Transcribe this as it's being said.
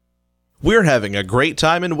We're having a great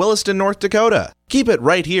time in Williston, North Dakota. Keep it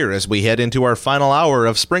right here as we head into our final hour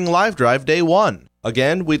of Spring Live Drive Day 1.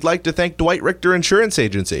 Again, we'd like to thank Dwight Richter Insurance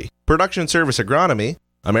Agency, Production Service Agronomy,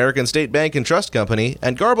 American State Bank and Trust Company,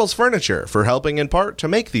 and Garble's Furniture for helping in part to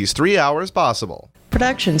make these 3 hours possible.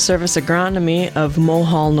 Production Service Agronomy of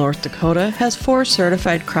Mohall, North Dakota has 4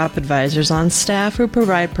 certified crop advisors on staff who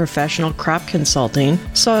provide professional crop consulting,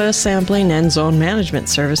 soil sampling, and zone management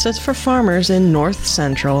services for farmers in North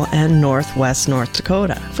Central and Northwest North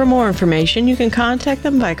Dakota. For more information, you can contact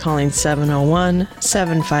them by calling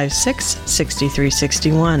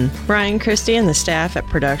 701-756-6361. Brian Christie and the staff at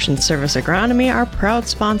Production Service Agronomy are proud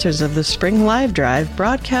sponsors of the Spring Live Drive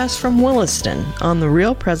broadcast from Williston on the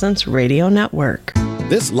Real Presence Radio Network.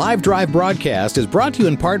 This live drive broadcast is brought to you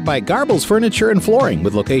in part by Garble's Furniture and Flooring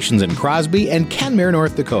with locations in Crosby and Kenmare,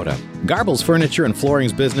 North Dakota. Garble's Furniture and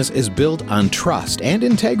Flooring's business is built on trust and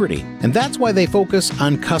integrity, and that's why they focus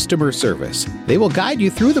on customer service. They will guide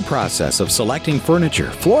you through the process of selecting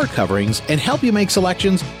furniture, floor coverings, and help you make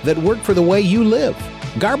selections that work for the way you live.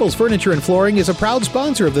 Garble's Furniture and Flooring is a proud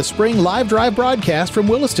sponsor of the Spring Live Drive broadcast from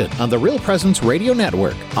Williston on the Real Presence Radio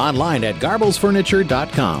Network. Online at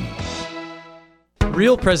garblesfurniture.com.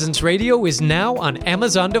 Real Presence Radio is now on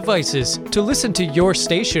Amazon devices. To listen to your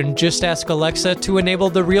station, just ask Alexa to enable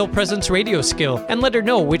the Real Presence Radio skill and let her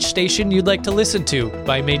know which station you'd like to listen to,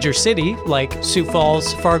 by major city, like Sioux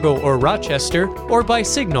Falls, Fargo, or Rochester, or by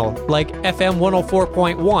signal, like FM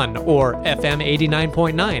 104.1 or FM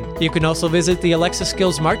 89.9. You can also visit the Alexa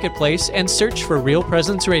Skills Marketplace and search for Real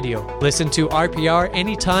Presence Radio. Listen to RPR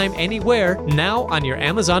anytime, anywhere, now on your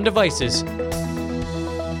Amazon devices.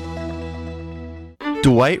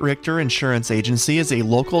 Dwight Richter Insurance Agency is a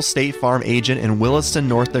local State Farm agent in Williston,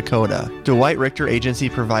 North Dakota. Dwight Richter Agency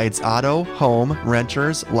provides auto, home,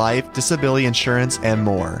 renters, life, disability insurance, and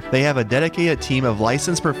more. They have a dedicated team of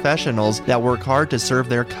licensed professionals that work hard to serve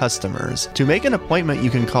their customers. To make an appointment, you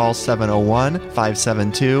can call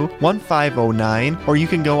 701-572-1509, or you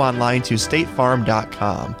can go online to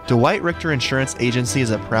statefarm.com. Dwight Richter Insurance Agency is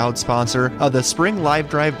a proud sponsor of the Spring Live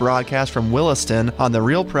Drive broadcast from Williston on the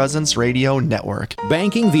Real Presence Radio Network.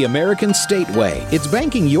 Banking the American State Way. It's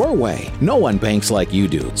banking your way. No one banks like you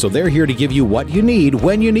do, so they're here to give you what you need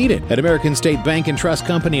when you need it. At American State Bank and Trust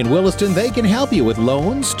Company in Williston, they can help you with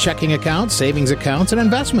loans, checking accounts, savings accounts, and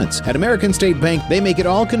investments. At American State Bank, they make it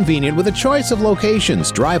all convenient with a choice of locations,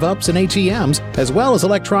 drive-ups, and ATMs, as well as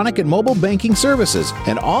electronic and mobile banking services.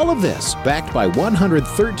 And all of this backed by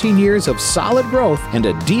 113 years of solid growth and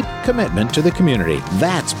a deep commitment to the community.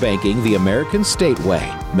 That's banking the American State Way.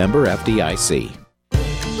 Member FDIC.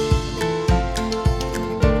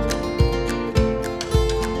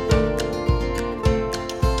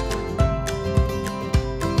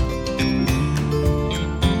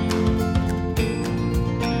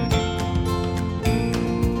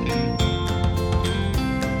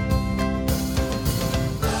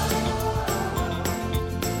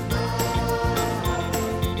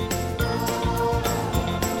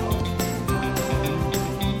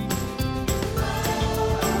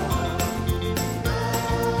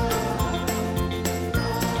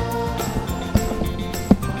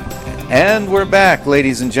 And we're back,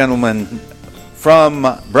 ladies and gentlemen, from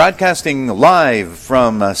broadcasting live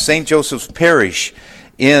from St. Joseph's Parish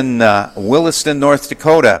in Williston, North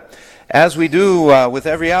Dakota. As we do with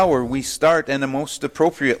every hour, we start, and most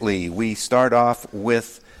appropriately, we start off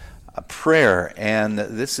with a prayer. And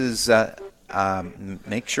this is,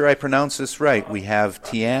 make sure I pronounce this right, we have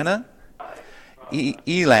Tiana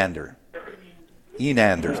Elander,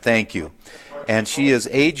 thank you. And she is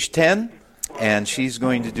age 10. And she's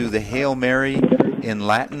going to do the Hail Mary in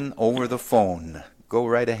Latin over the phone. Go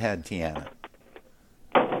right ahead, Tiana.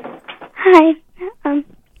 Hi.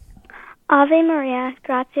 Ave Maria,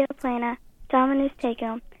 gratia plena, Dominus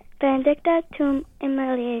tecum, benedicta tum in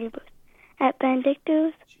mulieribus, et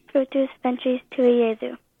benedictus fructus ventris tui,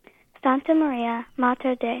 Iesu. Santa Maria,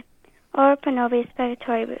 Mater Dei, ora pro nobis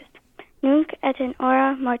peccatoribus, nunc et in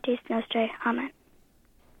hora mortis nostrae. Amen.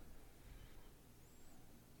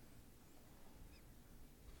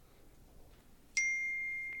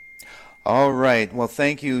 All right. Well,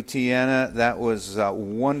 thank you, Tiana. That was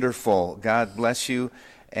wonderful. God bless you.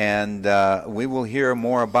 And we will hear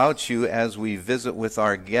more about you as we visit with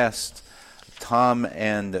our guests, Tom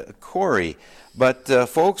and Corey. But,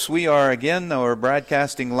 folks, we're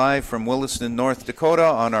broadcasting live from Williston, North Dakota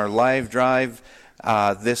on our live drive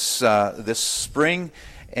this spring.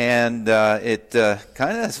 And it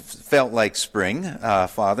kind of felt like spring,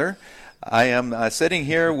 Father. I am sitting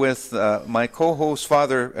here with my co-host,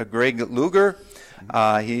 Father Greg Luger.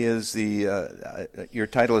 He is your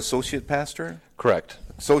title associate pastor? Correct.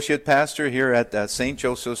 associate pastor here at St.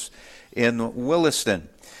 Joseph's in Williston.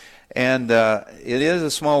 And it is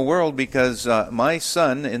a small world because my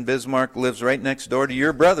son in Bismarck lives right next door to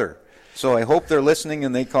your brother. So I hope they're listening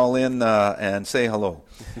and they call in and say hello.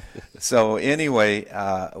 So anyway,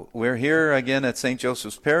 we're here again at St.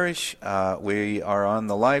 Joseph's Parish. We are on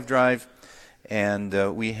the live drive,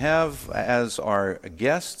 and we have as our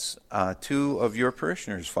guests two of your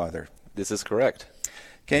parishioners, Father. This is correct.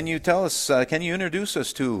 Can you tell us? Can you introduce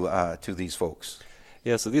us to these folks?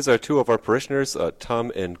 Yeah, so these are two of our parishioners,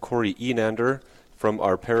 Tom and Corey Enander from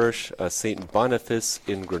our parish, St. Boniface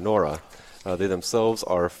in Grenora. They themselves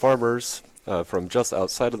are farmers from just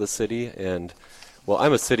outside of the city, and, well,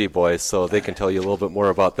 I'm a city boy, so they can tell you a little bit more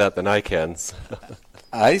about that than I can.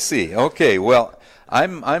 I see. Okay, well,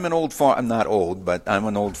 I'm an old farm. I'm not old, but I'm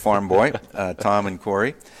an old farm boy, Tom and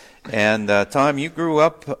Corey. And Tom, you grew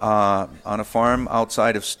up on a farm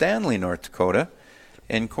outside of Stanley, North Dakota,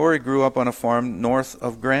 and Corey grew up on a farm north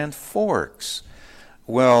of Grand Forks.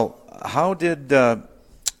 Well, how did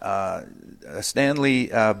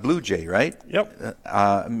Stanley Blue Jay, right?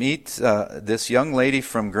 Yep. Meet this young lady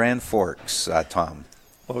from Grand Forks, Tom?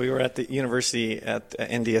 Well, we were at the university at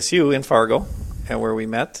NDSU in Fargo, and where we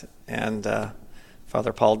met, and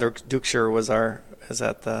Father Paul Dukeshire was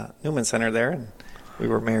at the Newman Center there, and we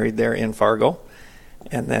were married there in Fargo.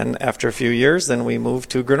 And then after a few years, then we moved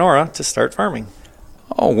to Grenora to start farming.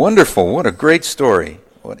 Oh, wonderful. What a great story.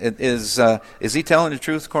 Is he telling the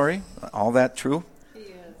truth, Corey? All that true? He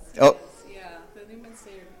is. Oh. Yeah, the Newman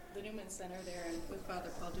Center there and with Father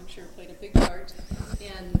Paul Dukeshire played a big part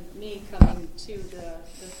in me coming to the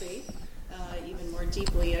faith even more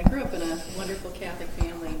deeply. I grew up in a wonderful Catholic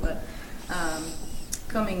family, but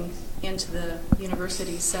coming into the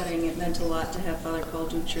university setting, it meant a lot to have Father Paul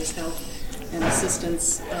Dukeshire's help and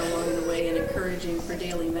assistance along the way and encouraging for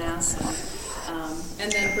daily Mass.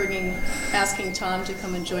 And then asking Tom to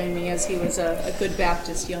come and join me as he was a good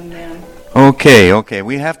Baptist young man. Okay.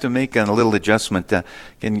 We have to make a little adjustment.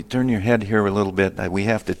 Can you turn your head here a little bit? We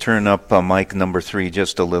have to turn up mic number 3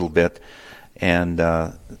 just a little bit. And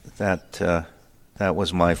that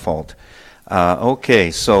was my fault. Okay,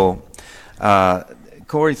 so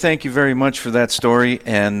Corey, thank you very much for that story.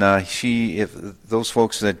 And if those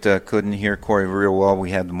folks that couldn't hear Corey real well, we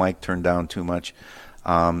had the mic turned down too much.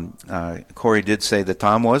 Corey did say that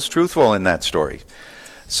Tom was truthful in that story.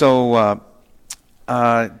 So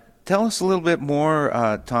tell us a little bit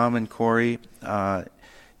more, Tom and Corey.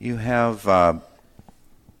 You have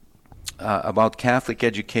about Catholic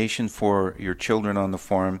education for your children on the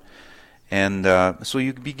farm. And so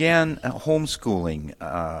you began homeschooling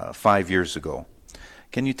 5 years ago.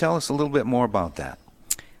 Can you tell us a little bit more about that?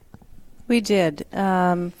 We did.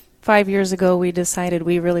 5 years ago, we decided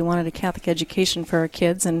we really wanted a Catholic education for our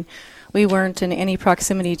kids, and we weren't in any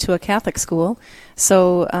proximity to a Catholic school.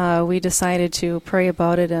 So we decided to pray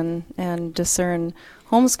about it and discern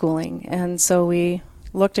homeschooling. And so we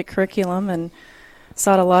looked at curriculum and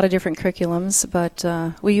sought a lot of different curriculums, but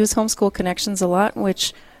we use Homeschool Connections a lot,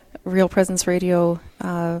 which Real Presence Radio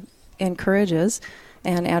encourages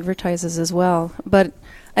and advertises as well. But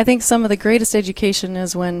I think some of the greatest education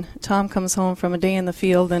is when Tom comes home from a day in the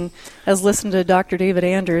field and has listened to Dr. David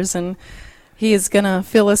Anders, and he is going to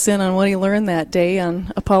fill us in on what he learned that day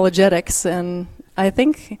on apologetics. And I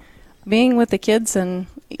think being with the kids and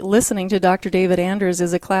listening to Dr. David Anders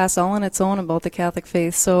is a class all on its own about the Catholic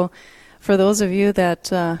faith. So for those of you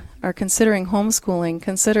that are considering homeschooling,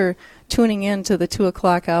 consider tuning in to the 2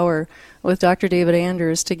 o'clock hour with Dr. David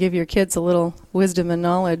Anders to give your kids a little wisdom and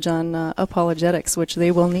knowledge on apologetics, which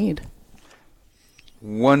they will need.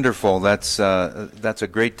 Wonderful. That's a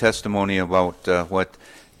great testimony about what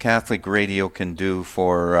Catholic radio can do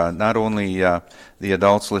for not only the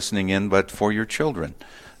adults listening in, but for your children.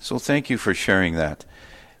 So thank you for sharing that.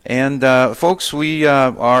 And folks, we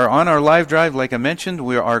are on our live drive. Like I mentioned,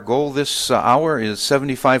 our goal this hour is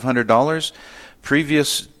 $7,500.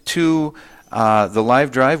 Previous to the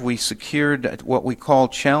live drive, we secured what we call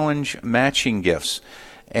challenge matching gifts.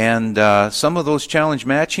 And some of those challenge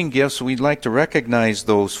matching gifts, we'd like to recognize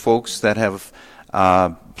those folks that have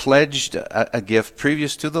pledged a gift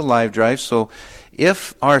previous to the live drive. So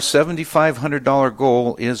if our $7,500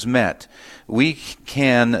 goal is met, we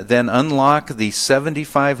can then unlock the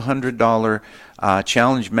 $7,500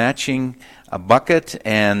 challenge matching bucket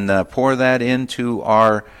and pour that into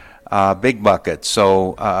our big bucket.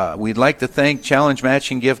 So we'd like to thank challenge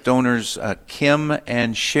matching gift donors Kim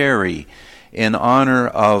and Sherry in honor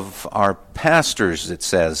of our pastors, it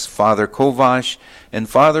says, Father Kovash and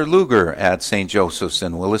Father Luger at St. Joseph's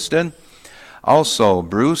in Williston. Also,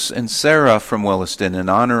 Bruce and Sarah from Williston in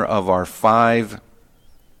honor of our 5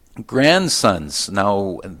 grandsons.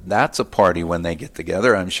 Now, that's a party when they get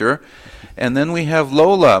together, I'm sure. And then we have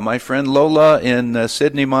Lola, my friend Lola in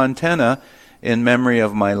Sydney, Montana, in memory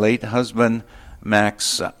of my late husband,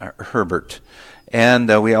 Max Herbert.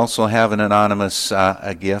 And we also have an anonymous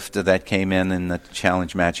gift that came in the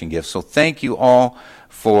challenge matching gift. So thank you all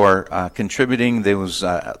for contributing those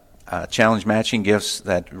challenge matching gifts.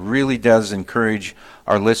 That really does encourage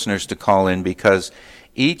our listeners to call in, because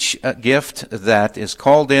each gift that is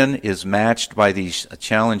called in is matched by these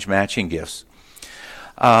challenge matching gifts.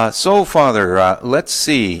 So, Father, let's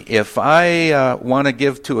see. If I want to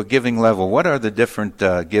give to a giving level, what are the different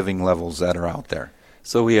giving levels that are out there?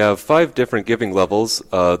 So we have 5 different giving levels.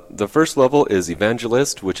 The first level is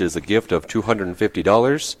Evangelist, which is a gift of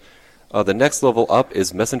 $250. The next level up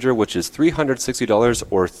is Messenger, which is $360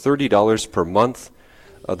 or $30 per month.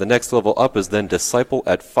 The next level up is then Disciple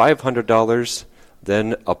at $500.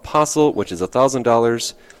 Then Apostle, which is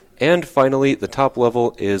 $1,000. And finally, the top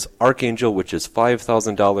level is Archangel, which is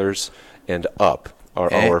 $5,000 and up,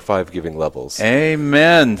 are our 5 giving levels.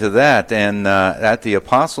 Amen to that. And at the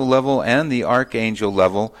Apostle level and the Archangel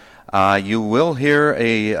level, you will hear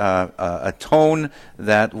a tone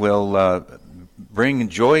that will bring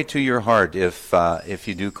joy to your heart if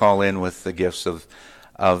you do call in with the gifts of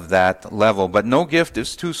that level. But no gift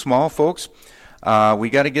is too small, folks.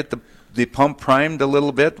 We got to get the pump primed a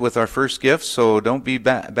little bit with our first gift, so don't be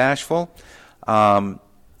bashful. And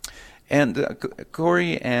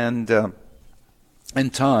Corey and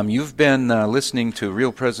Tom, you've been listening to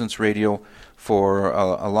Real Presence Radio for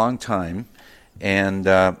a long time. And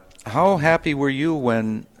how happy were you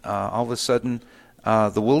when all of a sudden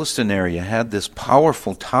the Williston area had this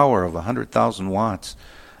powerful tower of 100,000 watts?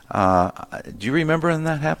 Do you remember when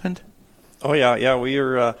that happened? Oh, yeah. We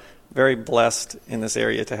were very blessed in this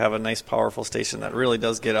area to have a nice, powerful station that really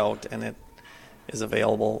does get out, and it is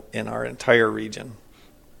available in our entire region.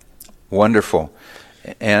 Wonderful.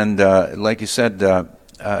 And like you said,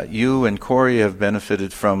 you and Corey have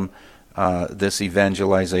benefited from this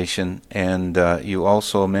evangelization, and you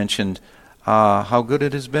also mentioned how good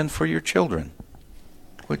it has been for your children,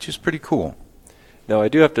 which is pretty cool. Now, I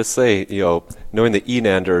do have to say, knowing the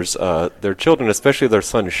Enanders, their children, especially their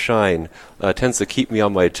son Shine, tends to keep me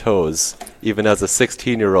on my toes, even as a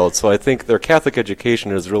 16-year-old. So I think their Catholic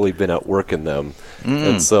education has really been at work in them.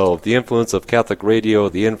 And so the influence of Catholic radio,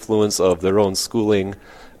 the influence of their own schooling,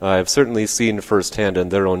 I've certainly seen firsthand in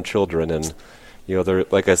their own children. And, they're,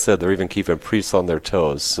 like I said, they're even keeping priests on their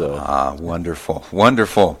toes. So.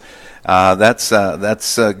 Wonderful. That's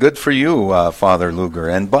good for you, Father Luger.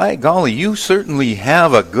 And by golly, you certainly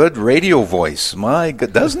have a good radio voice. My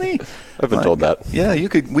good, doesn't he? I've been told that. Yeah,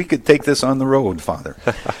 we could take this on the road, Father.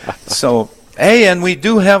 So, hey, and we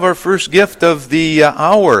do have our first gift of the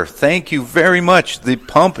hour. Thank you very much. The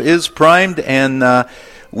pump is primed, and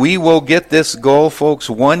we will get this goal, folks,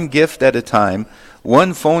 one gift at a time,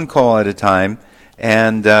 one phone call at a time.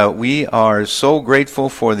 And we are so grateful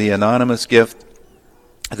for the anonymous gift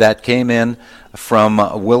that came in from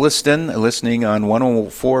Williston, listening on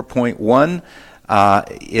 104.1.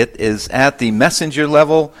 It is at the messenger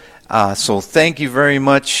level. So thank you very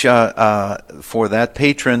much for that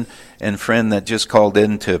patron and friend that just called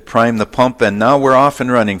in to prime the pump. And now we're off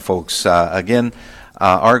and running, folks. Again,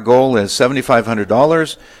 our goal is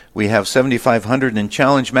 $7,500. We have $7,500 in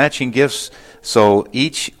challenge matching gifts. So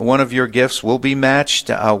each one of your gifts will be matched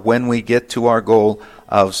when we get to our goal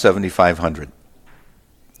of $7,500.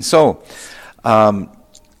 So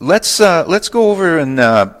let's go over and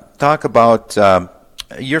talk about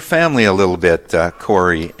your family a little bit,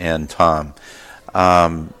 Corey and Tom.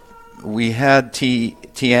 We had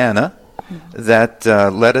Tiana that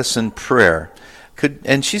led us in prayer.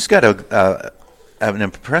 And she's got an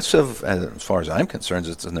impressive, as far as I'm concerned,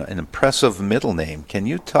 it's an impressive middle name. Can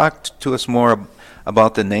you talk to us more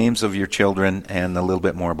about the names of your children and a little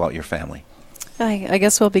bit more about your family? I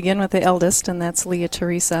guess we'll begin with the eldest, and that's Leah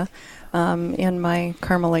Teresa. In my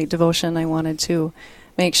Carmelite devotion, I wanted to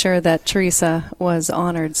make sure that Teresa was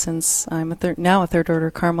honored, since I'm now a third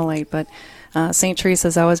order Carmelite, but St.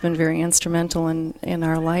 Teresa's always been very instrumental in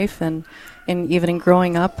our life, and even in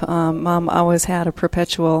growing up. Mom always had a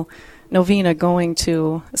perpetual novena going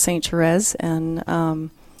to St. Therese and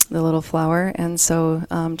the Little Flower, and so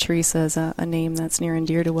Teresa is a name that's near and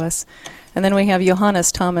dear to us. And then we have Johannes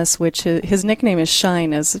Thomas, which his nickname is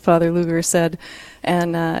Shine, as Father Luger said.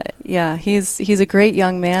 And he's a great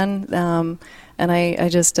young man. And I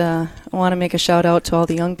just want to make a shout out to all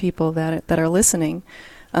the young people that are listening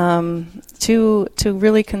to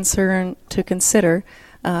really consider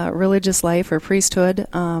religious life or priesthood,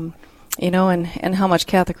 and how much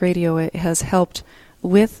Catholic radio has helped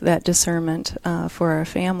with that discernment for our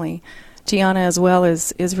family. Tiana as well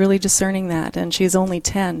is really discerning that, and she's only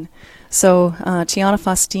 10. So Tiana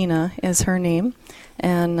Faustina is her name,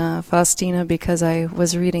 and Faustina because I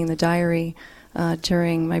was reading the diary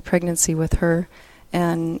during my pregnancy with her,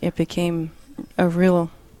 and it became a real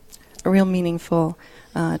meaningful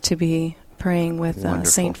to be praying with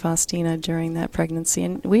Saint Faustina during that pregnancy.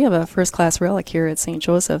 And we have a first-class relic here at St.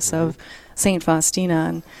 Joseph's of Saint Faustina,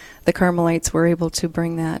 and the Carmelites were able to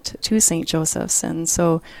bring that to St. Joseph's. And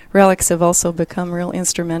so relics have also become real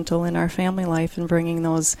instrumental in our family life in bringing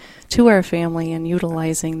those to our family and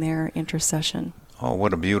utilizing their intercession. Oh,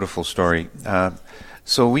 what a beautiful story.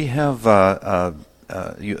 So we have 3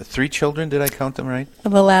 children, did I count them right?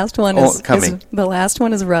 The last one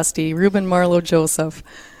is Rusty, Reuben Marlowe Joseph.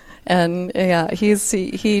 And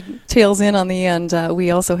he tails in on the end.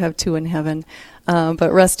 We also have 2 in heaven.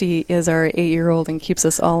 But Rusty is our 8-year-old and keeps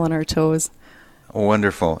us all on our toes.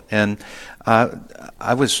 Wonderful. And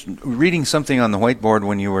I was reading something on the whiteboard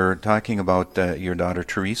when you were talking about your daughter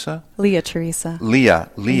Teresa. Leah Teresa.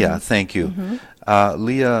 Leah, thank you. Mm-hmm.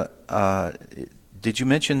 Leah, did you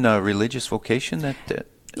mention religious vocation?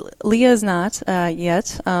 Leah is not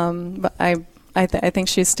yet, but I think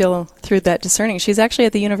she's still through that discerning. She's actually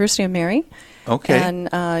at the University of Mary. Okay. And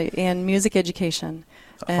in music education.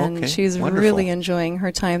 And she's wonderful. Really enjoying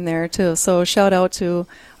her time there, too. So shout out to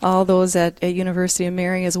all those at University of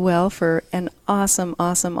Mary as well for an awesome,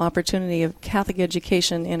 awesome opportunity of Catholic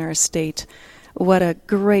education in our state. What a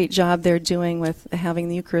great job they're doing with having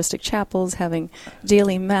the Eucharistic chapels, having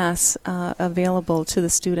daily Mass available to the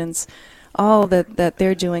students, all that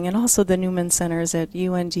they're doing, and also the Newman Centers at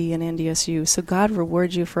UND and NDSU. So God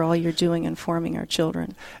reward you for all you're doing in forming our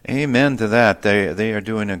children. Amen to that. They are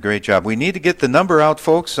doing a great job. We need to get the number out,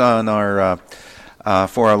 folks, on our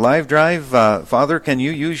for our live drive. Father, can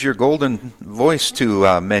you use your golden voice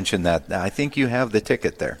to mention that? I think you have the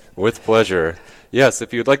ticket there. With pleasure. Yes,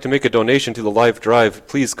 if you'd like to make a donation to the live drive,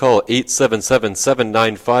 please call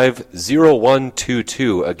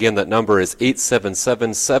 877-795-0122. Again, that number is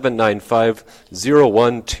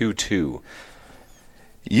 877-795-0122.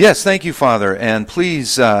 Yes, thank you, Father. And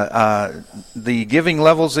please, the giving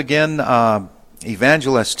levels again,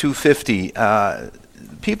 Evangelist 250.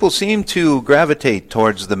 People seem to gravitate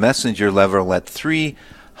towards the messenger level at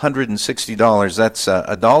 $360. That's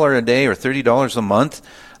 $1 a day or $30 a month.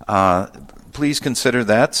 Please consider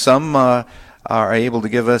that. Some are able to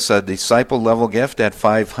give us a disciple level gift at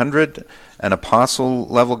 $500, an apostle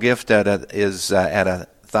level gift is at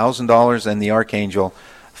 $1,000, and the archangel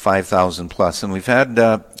 $5,000 plus. And we've had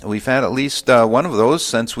at least one of those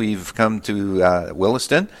since we've come to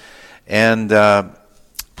Williston. And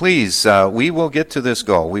please, we will get to this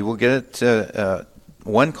goal. We will get it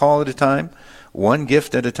one call at a time, one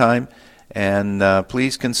gift at a time, and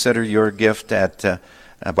please consider your gift at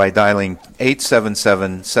by dialing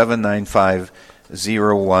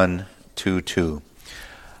 877-795-0122.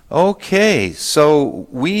 Okay, so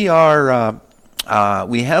we have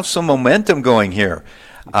some momentum going here.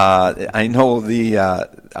 I know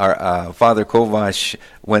our Father Kovash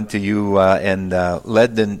went to you and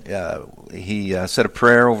led. He said a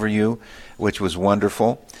prayer over you, which was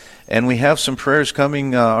wonderful. And we have some prayers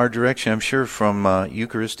coming our direction, I'm sure, from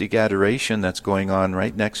Eucharistic Adoration that's going on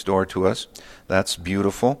right next door to us. That's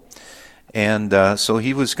beautiful. And so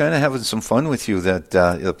he was kind of having some fun with you, that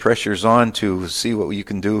the pressure's on to see what you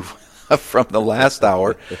can do from the last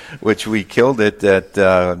hour, which we killed it at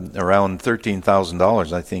around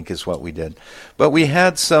 $13,000, I think is what we did. But we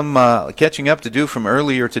had some catching up to do from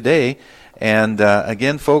earlier today. And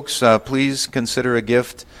again, folks, please consider a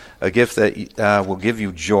gift that will give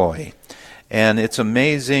you joy. And it's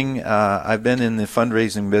amazing. I've been in the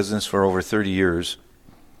fundraising business for over 30 years.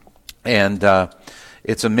 And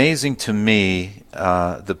it's amazing to me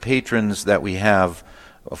the patrons that we have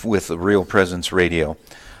with Real Presence Radio.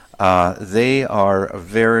 They are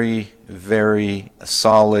very, very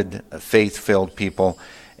solid, faith-filled people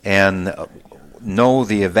and know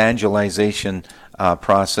the evangelization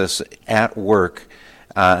process at work.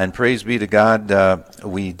 And praise be to God,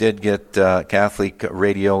 we did get Catholic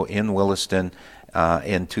radio in Williston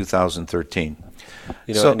in 2013.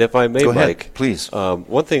 And if I may, go ahead, Mike, please.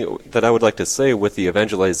 One thing that I would like to say with the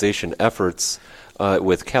evangelization efforts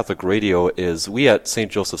with Catholic radio is we at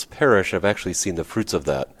St. Joseph's Parish have actually seen the fruits of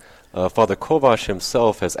that. Father Kovash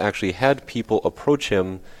himself has actually had people approach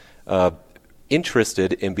him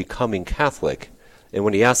interested in becoming Catholic. And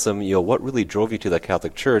when he asked them, what really drove you to the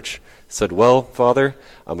Catholic Church, he said, well, Father,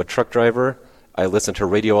 I'm a truck driver, I listened to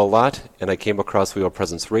radio a lot, and I came across Real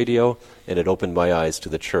Presence Radio, and it opened my eyes to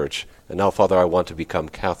the church. And now, Father, I want to become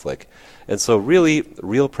Catholic. And so really,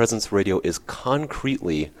 Real Presence Radio is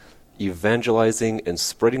concretely evangelizing and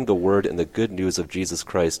spreading the word and the good news of Jesus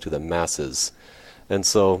Christ to the masses. And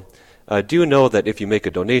so do know that if you make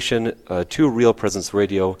a donation to Real Presence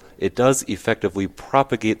Radio, it does effectively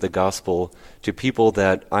propagate the gospel to people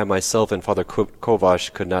that I myself and Father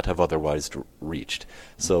Kovash could not have otherwise reached.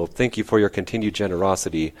 So thank you for your continued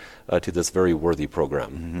generosity to this very worthy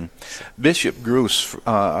program. Mm-hmm. Bishop Gruss,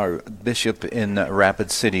 our bishop in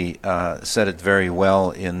Rapid City, said it very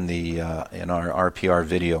well in our RPR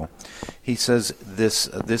video. He says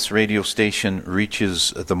this radio station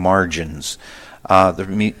reaches the margins.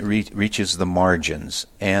 Reaches the margins.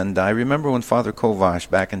 And I remember when Father Kovash,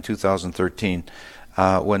 back in 2013,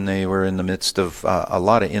 when they were in the midst of a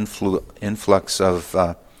lot of influx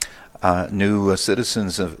of new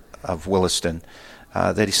citizens of Williston,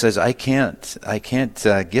 that he says, I can't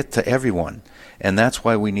get to everyone. And that's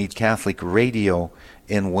why we need Catholic radio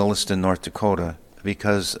in Williston, North Dakota,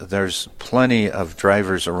 because there's plenty of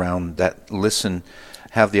drivers around that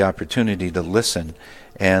have the opportunity to listen.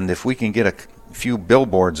 And if we can get a few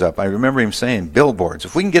billboards up. I remember him saying billboards.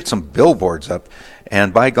 If we can get some billboards up,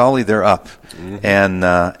 and by golly, they're up, and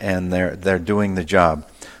they're doing the job.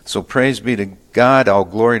 So praise be to God, all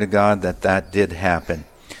glory to God that did happen.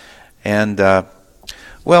 And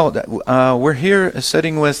we're here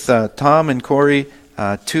sitting with Tom and Corey,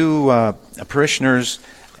 two parishioners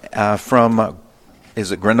from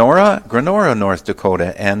is it Grenora, North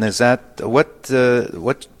Dakota, and is that what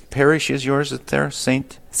parish is yours? Is there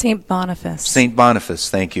Saint Boniface. St. Boniface,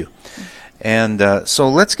 thank you. And so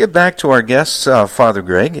let's get back to our guests, Father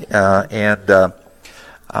Greg, and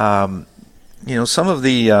some of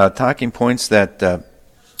the talking points that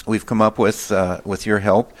we've come up with your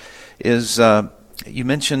help is you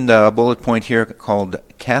mentioned a bullet point here called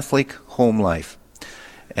Catholic Home Life,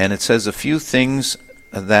 and it says a few things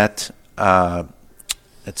that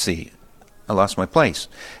let's see, I lost my place.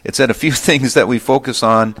 It said a few things that we focus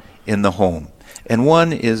on in the home. And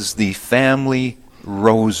one is the family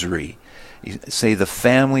rosary. You say the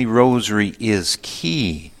family rosary is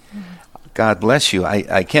key. God bless you.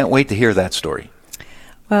 I can't wait to hear that story.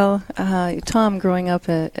 Well, Tom, growing up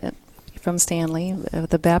from Stanley,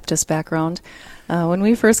 with a Baptist background, when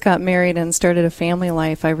we first got married and started a family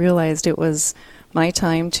life, I realized it was my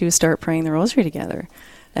time to start praying the rosary together.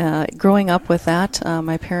 Growing up with that,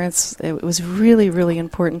 my parents, it was really, really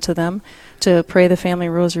important to them to pray the family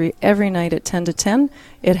rosary every night at 10 to 10.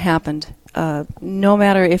 It happened. No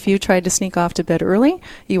matter if you tried to sneak off to bed early,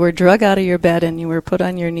 you were drug out of your bed and you were put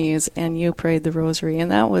on your knees and you prayed the rosary. And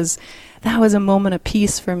that was a moment of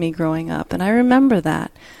peace for me growing up. And I remember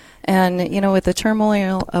that. And, with the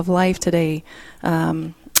turmoil of life today,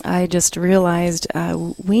 I just realized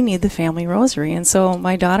we need the family rosary. And so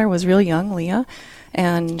my daughter was real young, Leah,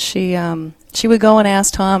 and she would go and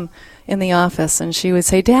ask Tom in the office, and she would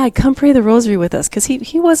say, "Dad, come pray the rosary with us," because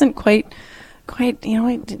he wasn't quite, he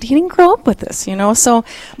didn't grow up with this, So,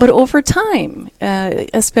 but over time,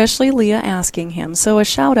 especially Leah asking him. So a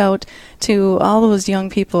shout out to all those young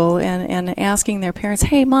people and asking their parents,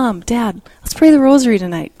 "Hey, Mom, Dad, let's pray the rosary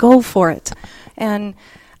tonight. Go for it." And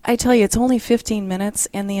I tell you, it's only 15 minutes,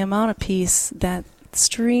 and the amount of peace that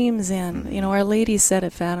streams in. Our Lady said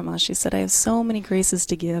at Fatima, she said, "I have so many graces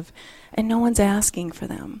to give, and no one's asking for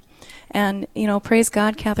them." And, praise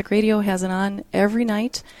God, Catholic Radio has it on every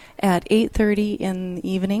night at 8:30 in the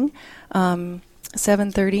evening,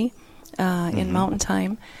 7:30 in Mountain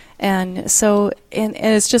Time. And so, and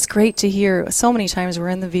it's just great to hear. So many times we're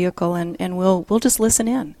in the vehicle and we'll just listen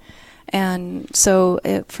in. And so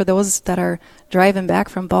for those that are driving back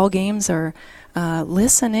from ball games or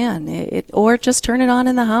listen in, or just turn it on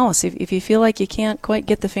in the house. If you feel like you can't quite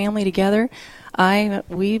get the family together,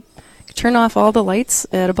 we turn off all the lights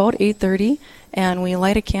at about 8:30, and we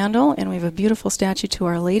light a candle, and we have a beautiful statue to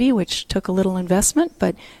Our Lady, which took a little investment,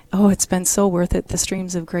 but it's been so worth it, the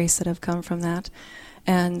streams of grace that have come from that.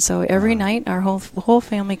 And so every night our whole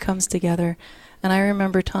family comes together. And I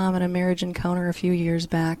remember Tom at a marriage encounter a few years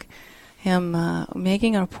back, him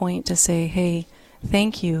making a point to say, "Hey,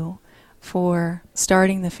 thank you for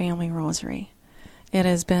starting the family rosary. It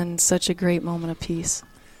has been such a great moment of peace."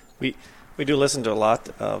 We do listen to a lot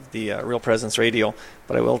of the Real Presence Radio,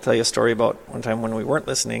 but I will tell you a story about one time when we weren't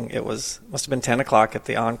listening. It must have been 10 o'clock at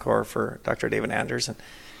the Encore for Dr. David Anders, and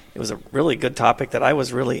it was a really good topic that I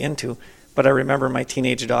was really into. But I remember my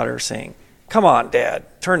teenage daughter saying, "Come on, Dad,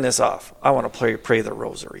 turn this off. I want to pray the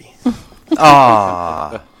rosary."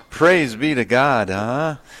 Ah, praise be to God,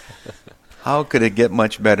 huh? How could it get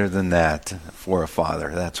much better than that for a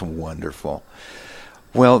father? That's wonderful.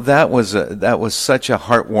 Well, that was such a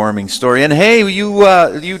heartwarming story. And hey,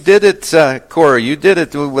 you did it, Corey. You did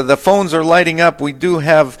it. The phones are lighting up. We do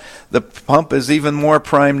have, the pump is even more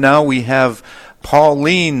prime now. We have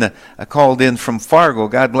Pauline called in from Fargo.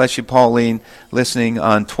 God bless you, Pauline, listening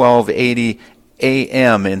on 1280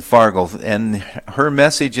 a.m. in Fargo. And her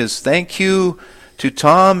message is, thank you to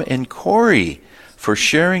Tom and Corey for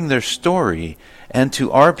sharing their story, and to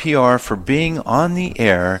RPR for being on the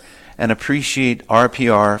air, and appreciate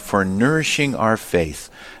RPR for nourishing our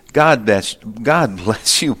faith. God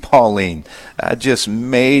bless you, Pauline. That just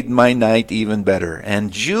made my night even better.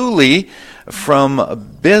 And Julie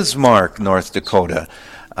from Bismarck, North Dakota,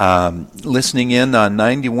 listening in on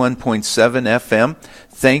 91.7 FM.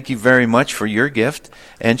 Thank you very much for your gift.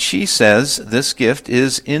 And she says this gift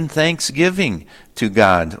is in thanksgiving to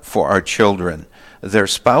God for our children, their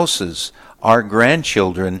spouses, our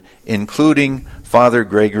grandchildren, including Father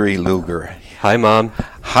Gregory Luger. Hi, Mom.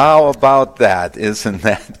 How about that? Isn't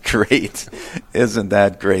that great? Isn't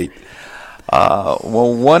that great?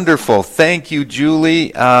 Well, wonderful. Thank you,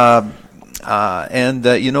 Julie. And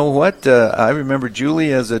you know what? I remember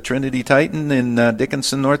Julie as a Trinity Titan in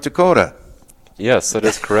Dickinson, North Dakota. Yes, that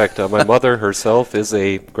is correct. My mother herself is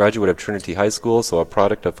a graduate of Trinity High School, so a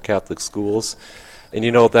product of Catholic schools. And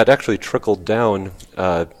you know, that actually trickled down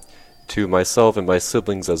to myself and my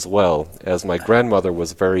siblings as well, as my grandmother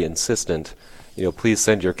was very insistent, please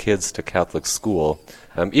send your kids to Catholic school,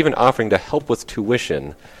 even offering to help with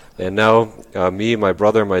tuition. And now me, my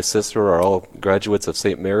brother, my sister are all graduates of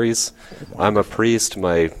St. Mary's. I'm a priest.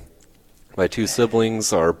 My two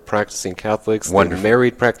siblings are practicing Catholics. Wonderful. They're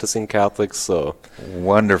married practicing Catholics. So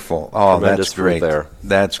wonderful. Oh, that's great. There.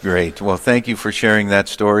 That's great. Well, thank you for sharing that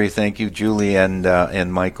story. Thank you, Julie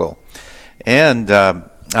and Michael. And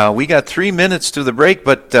we got 3 minutes to the break,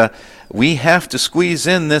 but we have to squeeze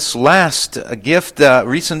in this last gift,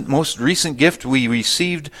 most recent gift we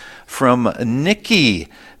received from Nikki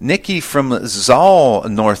from Zoll,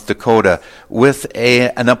 North Dakota, with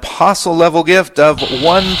an apostle level gift of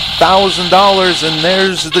 $1,000, and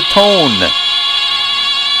there's the tone.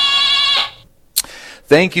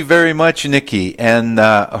 Thank you very much, Nikki. And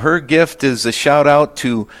her gift is a shout out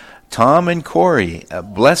to Tom and Corey.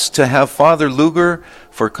 Blessed to have Father Luger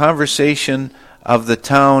for conversation of the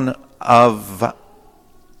town of...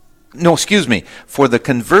 for the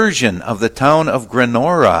conversion of the town of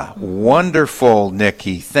Grenora. Wonderful,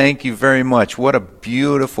 Nikki. Thank you very much. What a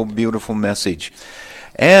beautiful, beautiful message.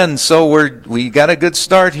 And so we got a good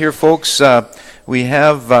start here, folks. We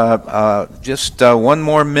have just 1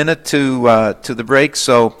 more minute to the break,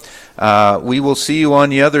 so we will see you on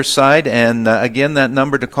the other side. And again, that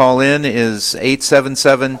number to call in is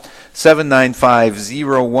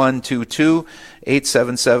 877-795-0122.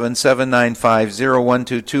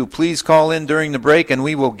 877-795-0122. Please call in during the break, and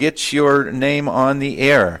we will get your name on the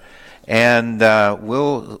air. And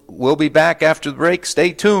we'll be back after the break.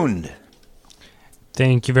 Stay tuned.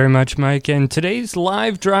 Thank you very much, Mike. And today's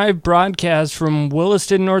live drive broadcast from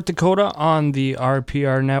Williston, North Dakota on the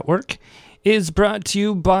RPR network is brought to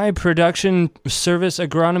you by Production Service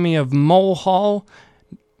Agronomy of Mohall,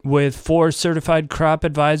 with 4 certified crop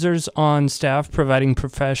advisors on staff providing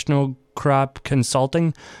professional crop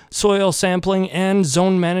consulting, soil sampling, and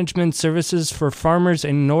zone management services for farmers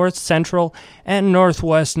in North, Central, and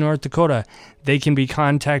Northwest North Dakota. They can be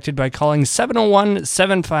contacted by calling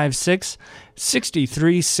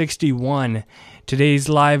 701-756-6361. Today's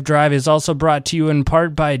live drive is also brought to you in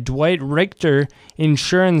part by Dwight Richter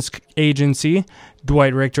Insurance Agency.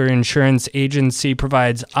 Dwight Richter Insurance Agency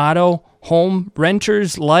provides auto, home,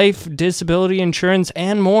 renters, life, disability insurance,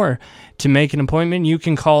 and more. To make an appointment, you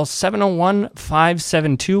can call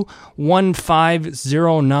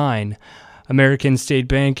 701-572-1509. American State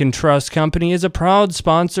Bank and Trust Company is a proud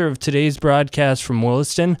sponsor of today's broadcast from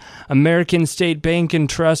Williston. American State Bank and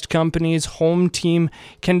Trust Company's home team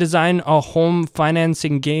can design a home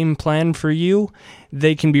financing game plan for you.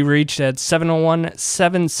 They can be reached at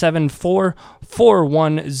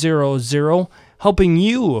 701-774-4100. Helping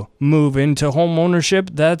you move into home ownership.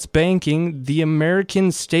 That's banking the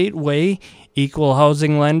American State Way, equal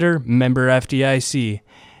housing lender, member FDIC.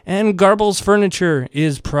 And Garbles Furniture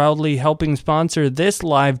is proudly helping sponsor this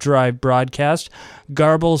live drive broadcast.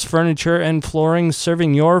 Garbles Furniture and Flooring,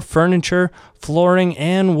 serving your furniture, flooring,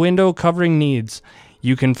 and window covering needs.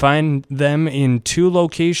 You can find them in 2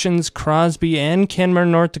 locations, Crosby and Kenmare,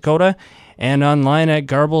 North Dakota, and online at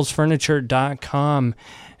garblesfurniture.com.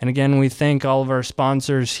 And again, we thank all of our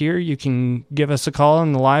sponsors here. You can give us a call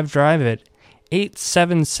on the live drive at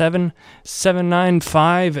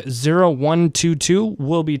 877-795-0122.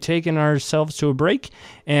 We'll be taking ourselves to a break,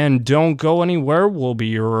 and don't go anywhere. We'll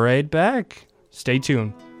be right back. Stay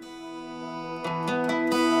tuned.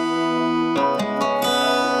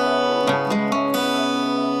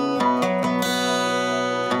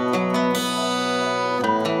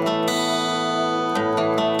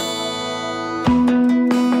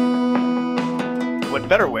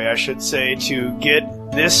 Better way, I should say, to get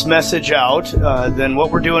this message out than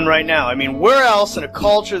what we're doing right now. I mean, where else in a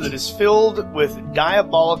culture that is filled with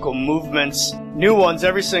diabolical movements, new ones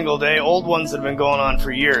every single day, old ones that have been going on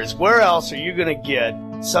for years, where else are you going to get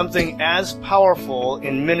something as powerful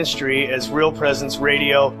in ministry as Real Presence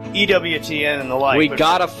Radio, EWTN, and the like? We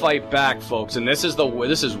gotta fight back, folks, and this is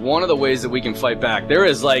one of the ways that we can fight back. There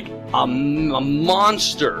is like a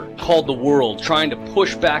monster called the world trying to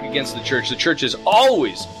push back against the church. The church has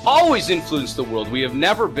always influenced the world. We have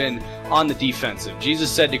never been on the defensive.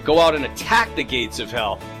 Jesus said to go out and attack the gates of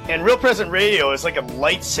hell. And Real Present Radio is like a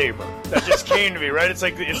lightsaber that just came to me, right? It's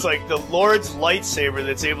like the Lord's lightsaber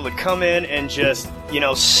that's able to come in and just,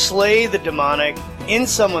 slay the demonic in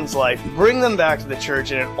someone's life, bring them back to the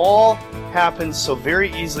church, and it all happens so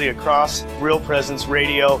very easily across Real Presence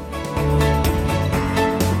Radio.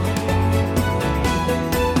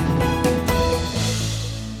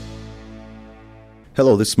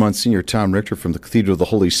 Hello, this is Monsignor Tom Richter from the Cathedral of the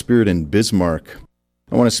Holy Spirit in Bismarck.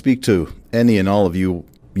 I want to speak to any and all of you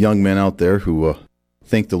young men out there who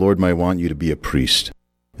think the Lord might want you to be a priest.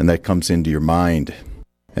 And that comes into your mind,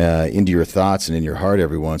 into your thoughts, and in your heart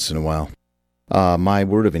every once in a while. My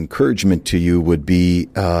word of encouragement to you would be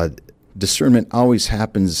discernment always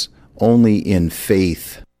happens only in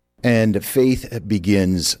faith. And faith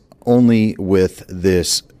begins only with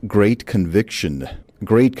this great conviction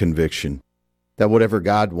that whatever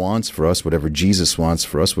God wants for us, whatever Jesus wants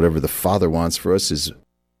for us, whatever the Father wants for us is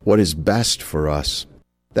what is best for us.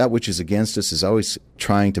 That which is against us is always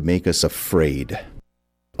trying to make us afraid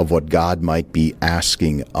of what God might be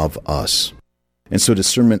asking of us. And so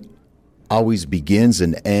discernment always begins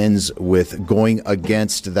and ends with going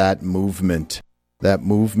against that movement that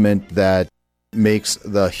makes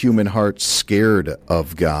the human heart scared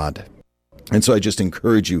of God. And so I just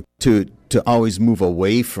encourage you to always move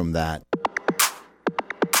away from that.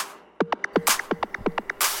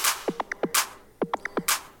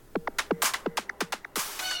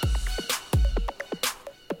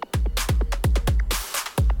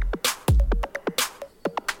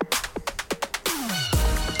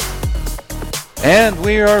 And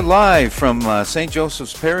we are live from St.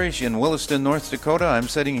 Joseph's Parish in Williston, North Dakota. I'm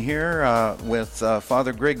sitting here with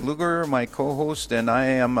Father Greg Luger, my co-host, and I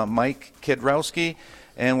am Mike Kidrowski.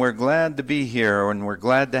 And we're glad to be here, and we're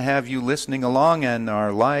glad to have you listening along on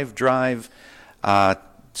our live drive,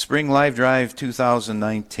 Spring Live Drive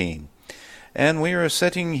 2019. And we are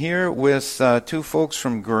sitting here with two folks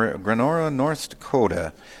from Grenora, North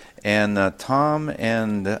Dakota, and Tom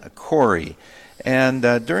and Corey. And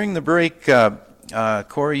during the break,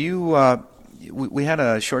 Corey, we had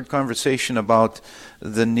a short conversation about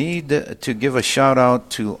the need to give a shout out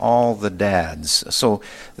to all the dads. So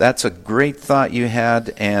that's a great thought you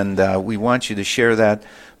had, and we want you to share that.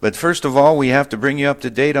 But first of all, we have to bring you up to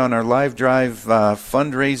date on our live drive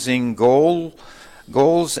fundraising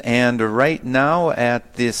goals. And right now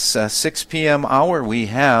at this 6 p.m. hour, we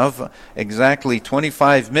have exactly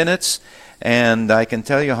 25 minutes, and I can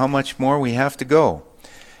tell you how much more we have to go.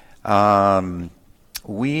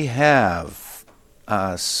 We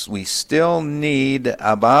still need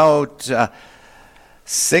about a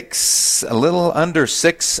little under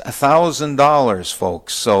 $6,000,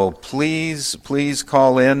 folks. So please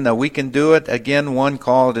call in. We can do it again, one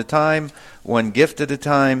call at a time, one gift at a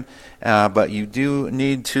time. But you do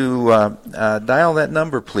need to dial that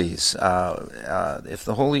number, please.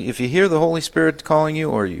 If you hear the Holy Spirit calling you,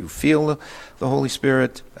 or you feel the Holy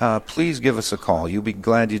Spirit, please give us a call. You'll be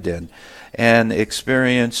glad you did, and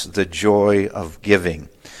experience the joy of giving.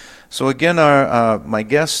 So again, our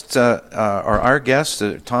guests,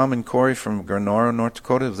 Tom and Corey from Grenora, North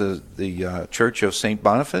Dakota, the Church of St.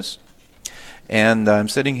 Boniface, and I'm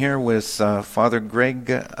sitting here with Father Greg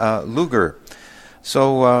Luger.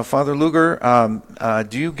 So, Father Luger,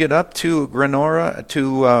 do you get up to Grenora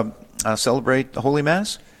to celebrate the Holy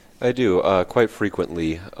Mass? I do, quite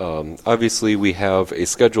frequently. Obviously, we have a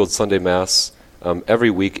scheduled Sunday Mass every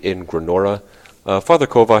week in Grenora. Father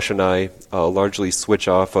Kovash and I largely switch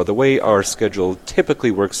off. The way our schedule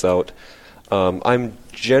typically works out, I'm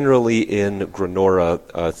generally in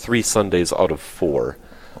Grenora 3 Sundays out of 4.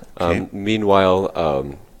 Okay.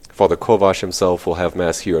 Meanwhile, Father Kovash himself will have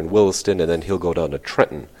Mass here in Williston, and then he'll go down to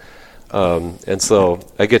Trenton. And so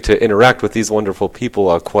I get to interact with these wonderful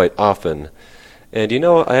people quite often. And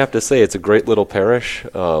I have to say, it's a great little parish,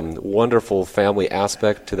 wonderful family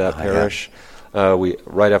aspect to that parish.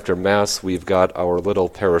 Right after Mass, we've got our little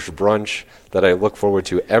parish brunch that I look forward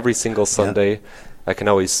to every single Sunday. I can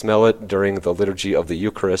always smell it during the liturgy of the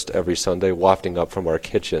Eucharist every Sunday, wafting up from our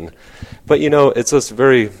kitchen. But it's just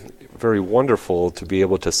very, very wonderful to be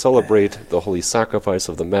able to celebrate the holy sacrifice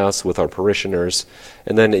of the Mass with our parishioners,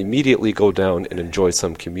 and then immediately go down and enjoy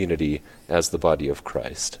some community as the body of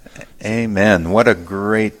Christ. Amen. What a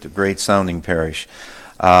great sounding parish.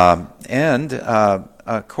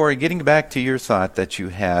 Corey, getting back to your thought that you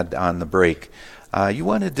had on the break, you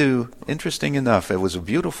wanted to, interesting enough, it was a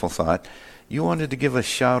beautiful thought, you wanted to give a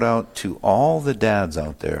shout out to all the dads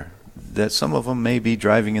out there, that some of them may be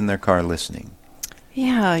driving in their car listening.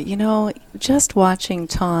 Yeah, just watching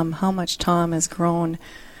Tom, how much Tom has grown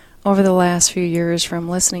over the last few years from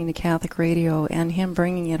listening to Catholic radio and him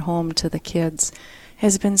bringing it home to the kids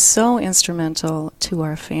has been so instrumental to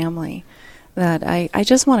our family that I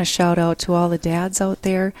just want to shout out to all the dads out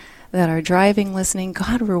there that are driving, listening.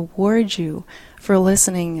 God reward you for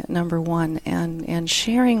listening, number one, and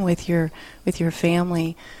sharing with your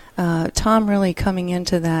family. Tom really coming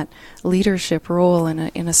into that leadership role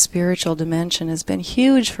in a spiritual dimension has been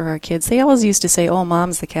huge for our kids. They always used to say, "Oh,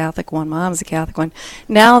 Mom's the Catholic one, Mom's the Catholic one."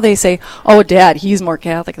 Now they say, "Oh, Dad, he's more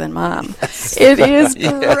Catholic than Mom." Yes. It is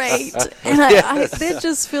great. Yes. And it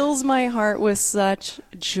just fills my heart with such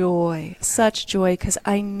joy, because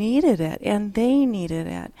I needed it, and they needed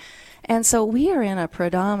it. And so we are in a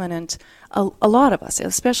predominant, a lot of us,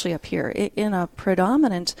 especially up here, in a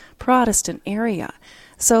predominant Protestant area.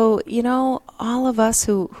 So, all of us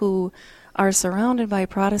who are surrounded by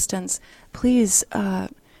Protestants, please,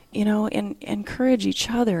 encourage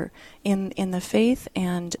each other in the faith.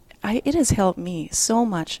 And it has helped me so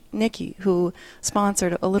much. Nikki, who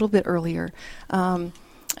sponsored a little bit earlier,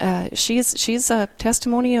 she's a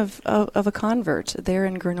testimony of a convert there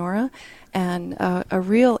in Grenora, and a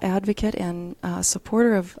real advocate and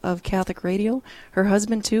supporter of Catholic radio. Her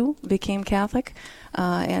husband, too, became Catholic,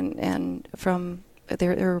 and from...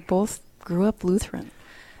 They both grew up Lutheran,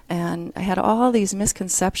 and I had all these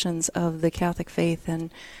misconceptions of the Catholic faith, and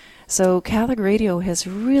so Catholic radio has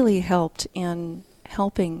really helped in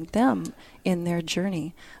helping them in their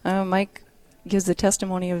journey. Mike gives the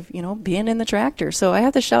testimony of being in the tractor, so I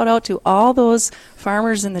have to shout out to all those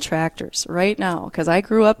farmers in the tractors right now, because I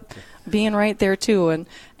grew up being right there too,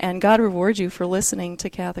 and God reward you for listening to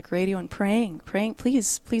Catholic radio and praying.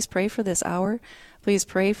 Please pray for this hour. Please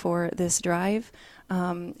pray for this drive.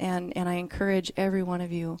 And I encourage every one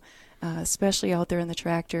of you, especially out there in the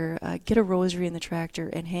tractor, get a rosary in the tractor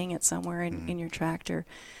and hang it somewhere in your tractor,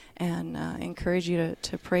 and encourage you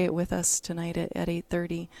to pray it with us tonight at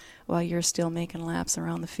 8:30 while you're still making laps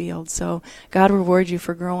around the field. So God reward you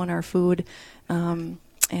for growing our food, and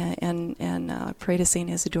pray to St.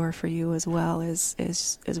 Isidore for you as well as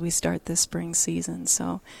we start this spring season.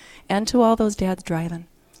 So, and to all those dads driving.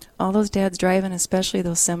 All those dads driving, especially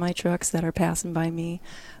those semi-trucks that are passing by me,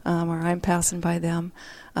 or I'm passing by them,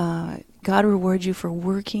 God reward you for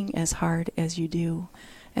working as hard as you do.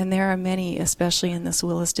 And there are many, especially in this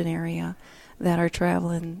Williston area, that are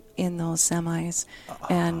traveling in those semis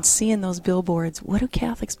and seeing those billboards. What do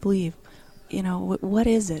Catholics believe? What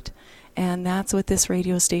is it? And that's what this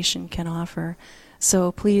radio station can offer.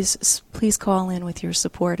 So please call in with your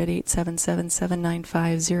support at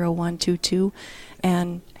 877-795-0122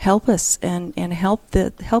 and help us and help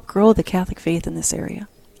grow the Catholic faith in this area.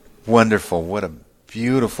 Wonderful. What a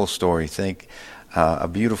beautiful story. A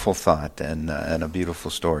beautiful thought and a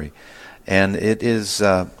beautiful story. And it is,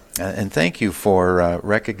 and thank you for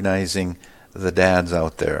recognizing the dads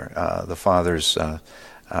out there, the fathers,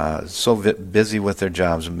 so busy with their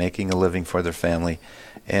jobs, making a living for their family.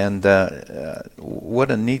 And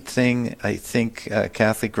what a neat thing I think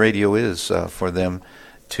Catholic radio is for them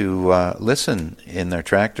to listen in their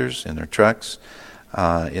tractors, in their trucks,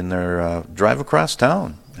 in their drive across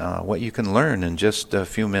town. What you can learn in just a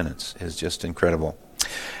few minutes is just incredible.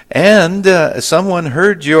 And someone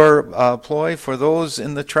heard your ploy for those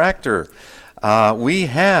in the tractor. We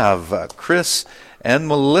have Chris and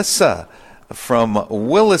Melissa from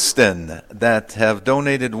Williston that have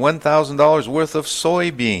donated $1,000 worth of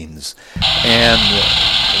soybeans. And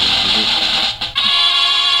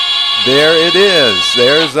there it is.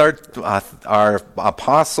 There's our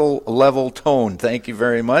apostle level tone. Thank you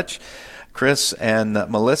very much, Chris and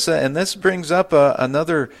Melissa. And this brings up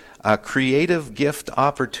another creative gift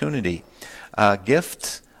opportunity.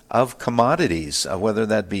 Gift of commodities, whether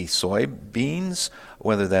that be soybeans,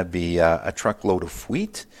 whether that be a truckload of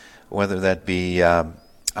wheat, whether that be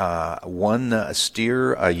one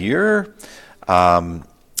steer a year.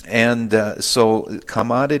 So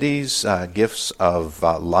commodities, gifts of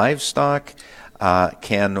livestock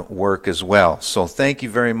can work as well. So thank you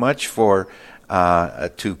very much to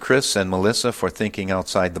Chris and Melissa for thinking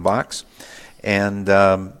outside the box. And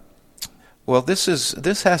well, this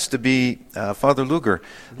has to be Father Luger,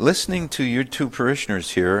 listening to your two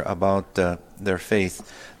parishioners here about their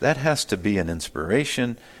faith. That has to be an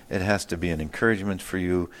inspiration. It has to be an encouragement for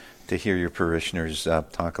you to hear your parishioners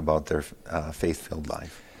talk about their faith-filled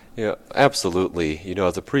life. Yeah, absolutely.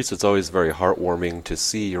 As a priest, it's always very heartwarming to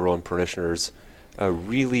see your own parishioners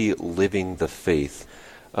really living the faith.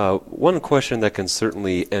 One question that can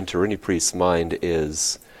certainly enter any priest's mind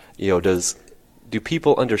is, do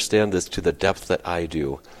people understand this to the depth that I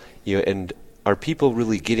do? And are people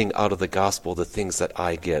really getting out of the gospel the things that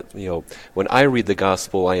I get? When I read the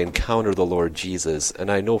gospel, I encounter the Lord Jesus,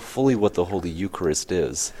 and I know fully what the Holy Eucharist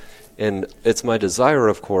is. And it's my desire,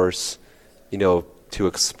 of course, to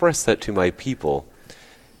express that to my people.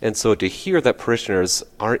 And so to hear that parishioners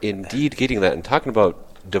are indeed getting that and talking about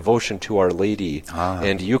devotion to Our Lady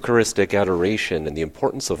and Eucharistic adoration and the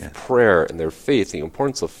importance of prayer and their faith, the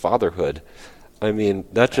importance of fatherhood, I mean,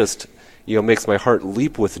 that just makes my heart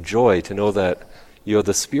leap with joy to know that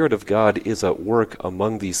the Spirit of God is at work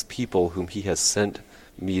among these people whom He has sent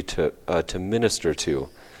me to minister to.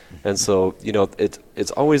 And so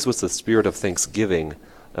it's always with the spirit of thanksgiving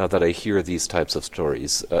that I hear these types of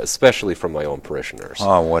stories, especially from my own parishioners.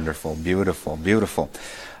 Oh, wonderful. Beautiful, beautiful.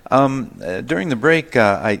 During the break,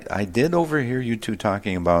 I did overhear you two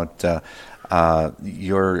talking about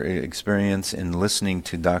your experience in listening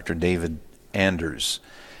to Dr. David Anders.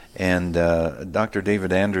 And Dr.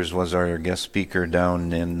 David Anders was our guest speaker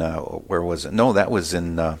down in, where was it? No, that was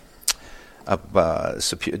in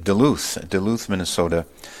Duluth, Minnesota,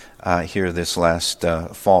 here this last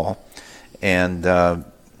fall. And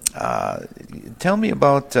tell me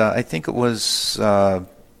about, I think it was,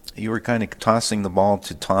 you were kind of tossing the ball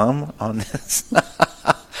to Tom on this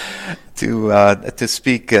to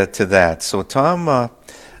speak to that. So Tom,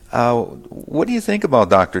 what do you think about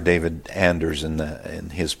Dr. David Anders in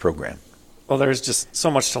his program? Well, there's just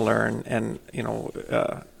so much to learn, and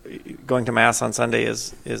going to Mass on Sunday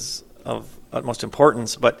is of utmost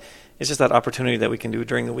importance, but it's just that opportunity that we can do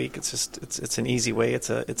during the week. It's an easy way. It's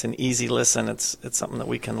an easy listen. It's something that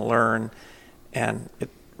we can learn, and it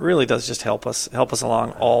really does just help us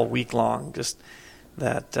along all week long. Just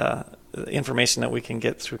that the information that we can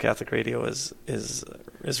get through Catholic Radio is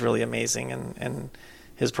really amazing, and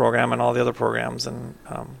his program and all the other programs. And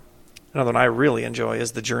another one I really enjoy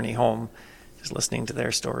is The Journey Home, just listening to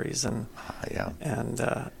their stories and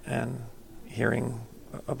hearing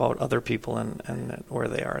about other people and where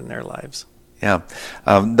they are in their lives. Yeah.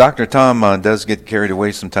 Dr. Tom does get carried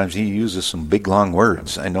away sometimes. He uses some big, long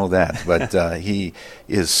words. I know that. But he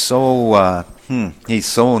is he's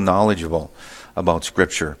so knowledgeable about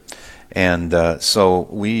Scripture. And so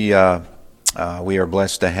we are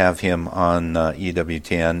blessed to have him on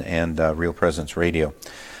EWTN and Real Presence Radio.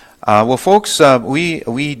 Well, folks,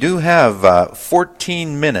 we do have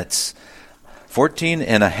 14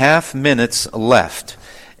 and a half minutes left.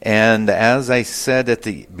 And as I said at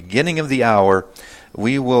the beginning of the hour,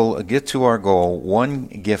 we will get to our goal one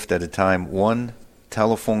gift at a time, one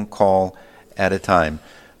telephone call at a time.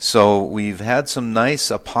 So we've had some nice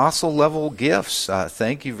apostle-level gifts.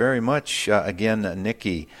 Thank you very much again,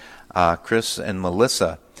 Nikki, Chris, and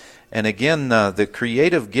Melissa. And again, the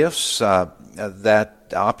creative gifts, that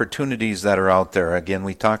opportunities that are out there. Again,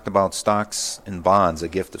 we talked about stocks and bonds, a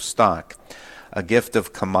gift of stock. A gift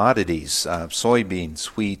of commodities, soybeans,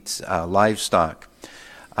 wheat, livestock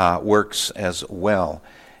works as well.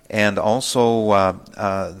 And also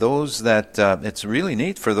those that, it's really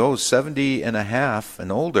neat for those 70 and a half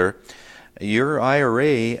and older, your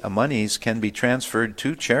IRA monies can be transferred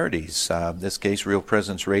to charities, in this case Real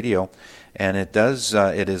Presence Radio, and it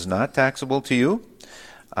is not taxable to you.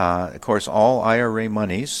 Of course, all IRA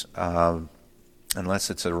monies, unless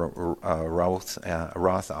it's a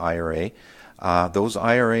Roth IRA, those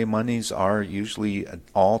IRA monies are usually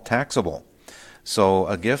all taxable. So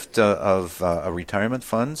a gift of retirement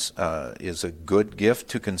funds is a good gift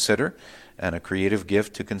to consider and a creative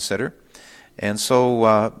gift to consider. And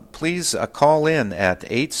so please call in at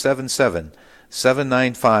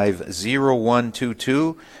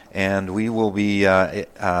 877-795-0122, and we will be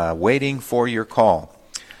waiting for your call.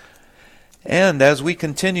 And as we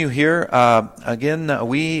continue here, again,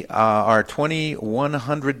 we are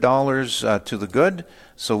 $2,100 to the good,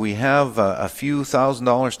 so we have a few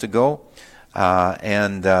 $1,000s to go.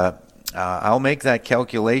 And I'll make that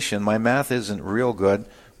calculation. My math isn't real good,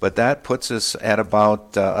 but that puts us at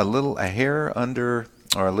about a hair under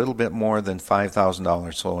or a little bit more than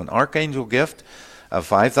 $5,000. So an archangel gift of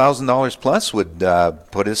 $5,000 plus would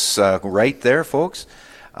put us right there, folks.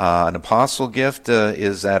 An apostle gift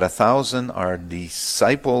is at $1,000. Our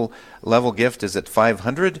disciple level gift is at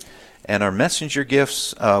 $500, and our messenger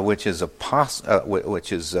gifts, which is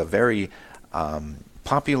very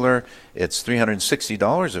popular, it's $360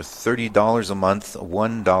 or $30 a month,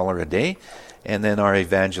 $1 a day, and then our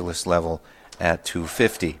evangelist level at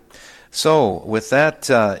 $250. So, with that,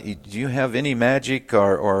 do you have any magic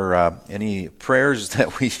or any prayers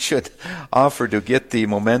that we should offer to get the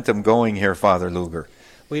momentum going here, Father Luger?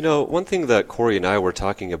 Well, one thing that Corey and I were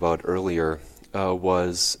talking about earlier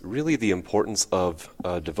was really the importance of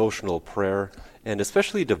devotional prayer, and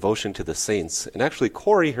especially devotion to the saints. And actually,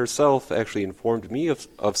 Corey herself actually informed me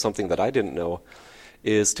of something that I didn't know,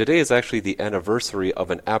 is today is actually the anniversary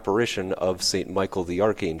of an apparition of St. Michael the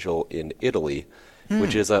Archangel in Italy,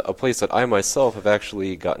 which is a place that I myself have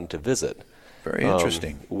actually gotten to visit. Very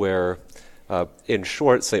interesting. Where, in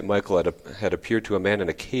short, St. Michael had appeared to a man in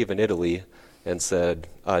a cave in Italy and said,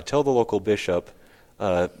 tell the local bishop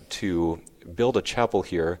to build a chapel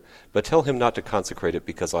here, but tell him not to consecrate it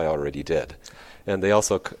because I already did. And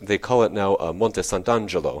they call it now Monte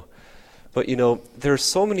Sant'Angelo. But there's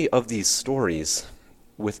so many of these stories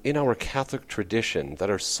within our Catholic tradition that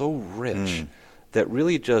are so rich that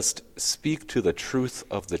really just speak to the truth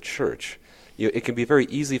of the Church. It can be very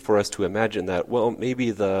easy for us to imagine that, well,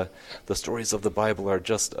 maybe the stories of the Bible are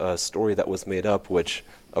just a story that was made up, which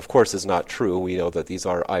of course is not true. We know that these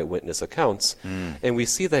are eyewitness accounts. And we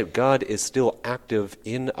see that God is still active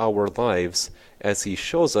in our lives as he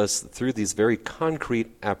shows us through these very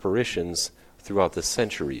concrete apparitions throughout the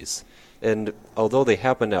centuries. And although they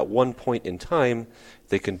happen at one point in time,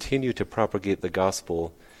 they continue to propagate the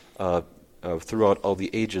gospel throughout all the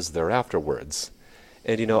ages thereafterwards.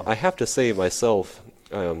 And, I have to say myself,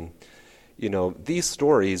 these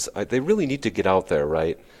stories, they really need to get out there,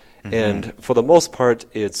 right? And for the most part,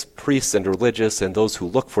 it's priests and religious and those who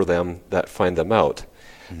look for them that find them out.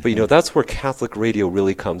 But, that's where Catholic radio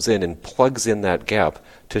really comes in and plugs in that gap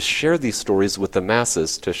to share these stories with the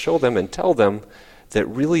masses, to show them and tell them that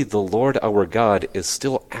really the Lord our God is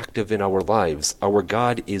still active in our lives. Our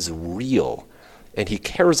God is real, and he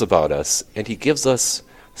cares about us, and he gives us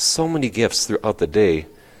so many gifts throughout the day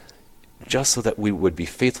just so that we would be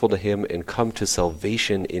faithful to him and come to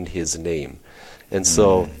salvation in his name. And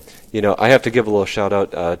so, I have to give a little shout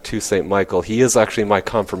out to St. Michael. He is actually my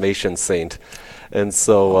confirmation saint. And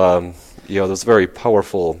so, it was a very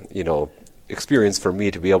powerful, experience for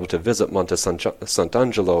me to be able to visit Monte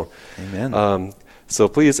Sant'Angelo. Amen. So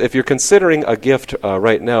please, if you're considering a gift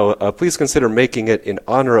right now, please consider making it in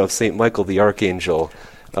honor of St. Michael the Archangel.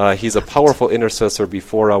 He's a powerful intercessor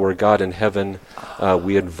before our God in heaven.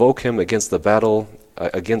 We invoke him against the battle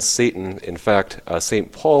against Satan. In fact,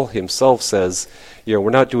 St. Paul himself says, we're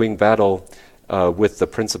not doing battle with the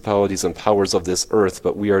principalities and powers of this earth,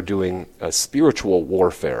 but we are doing spiritual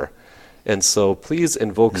warfare. And so please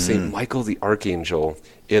invoke St. Michael the Archangel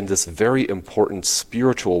in this very important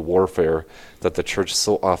spiritual warfare that the Church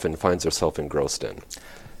so often finds herself engrossed in.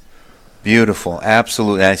 Beautiful,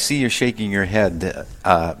 absolutely. I see you're shaking your head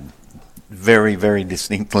very, very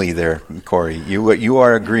distinctly there, Corey. You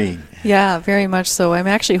are agreeing. Yeah, very much so. I'm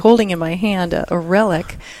actually holding in my hand a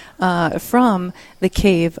relic from the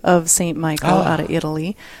cave of St. Michael out of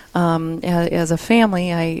Italy. As a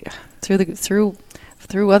family, I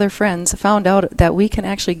through other friends found out that we can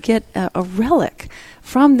actually get a relic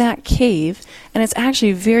from that cave, and it's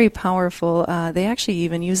actually very powerful. They actually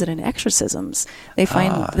even use it in exorcisms. They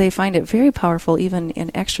find it very powerful even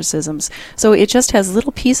in exorcisms. So it just has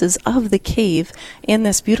little pieces of the cave in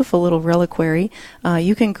this beautiful little reliquary.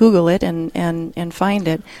 You can Google it and find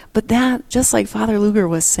it. But that, just like Father Luger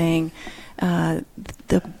was saying,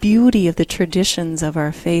 the beauty of the traditions of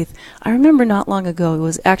our faith. I remember not long ago, it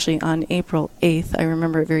was actually on April 8th, I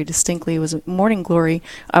remember it very distinctly, it was Morning Glory.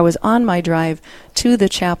 I was on my drive to the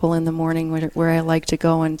chapel in the morning where I like to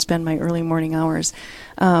go and spend my early morning hours.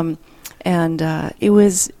 It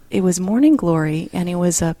was Morning Glory, and it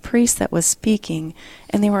was a priest that was speaking,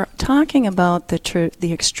 and they were talking about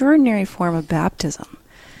the extraordinary form of baptism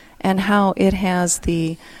and how it has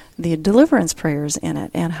the deliverance prayers in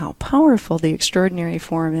it, and how powerful the extraordinary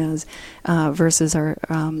form is versus our,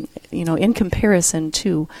 in comparison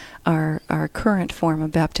to our current form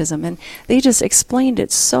of baptism. And they just explained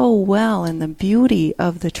it so well, and the beauty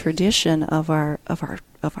of the tradition of our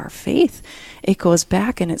faith. It goes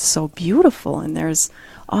back, and it's so beautiful. And there's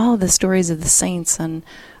all the stories of the saints, and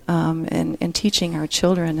and teaching our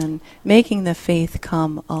children and making the faith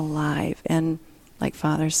come alive. And like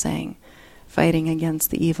Father's saying, fighting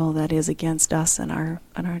against the evil that is against us and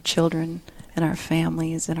our children and our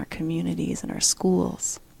families and our communities and our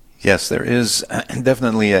schools. Yes, there is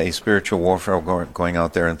definitely a spiritual warfare going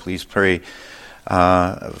out there, and please pray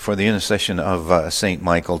for the intercession of St.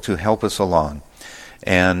 Michael to help us along.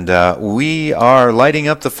 And we are lighting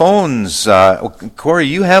up the phones. Corey,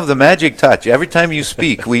 you have the magic touch. Every time you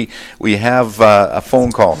speak, we have a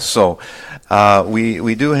phone call. So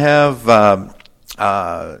we do have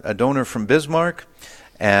a donor from Bismarck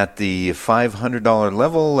at the $500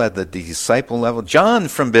 level, at the disciple level. John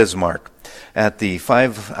from Bismarck at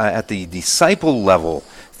the disciple level.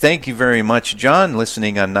 Thank you very much, John,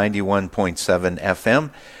 listening on 91.7 FM.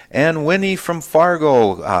 And Winnie from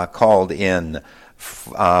Fargo called in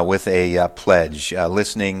with a pledge,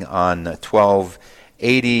 listening on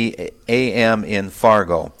 1280 AM in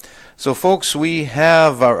Fargo. So, folks, we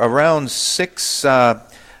have around 7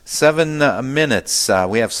 minutes.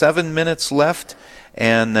 We have 7 minutes left,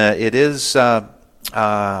 and it is time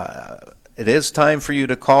for you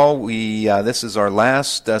to call. This is our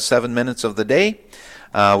last 7 minutes of the day.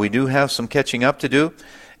 We do have some catching up to do.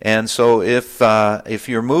 And so if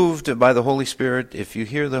you're moved by the Holy Spirit, if you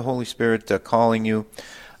hear the Holy Spirit calling you,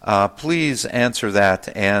 please answer that.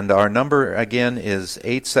 And our number again is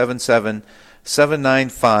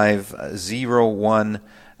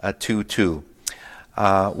 877-795-0122.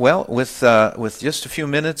 Well, with just a few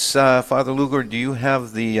minutes, Father Luger, do you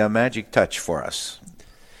have the magic touch for us?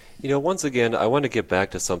 Once again, I want to get back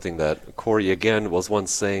to something that Corey again was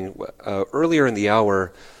once saying earlier in the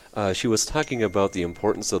hour. She was talking about the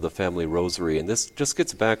importance of the family rosary, and this just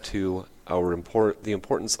gets back to the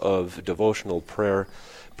importance of devotional prayer,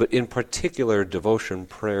 but in particular devotional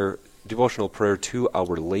prayer to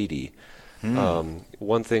Our Lady.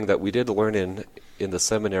 One thing that we did learn in the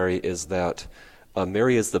seminary is that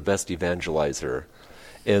Mary is the best evangelizer,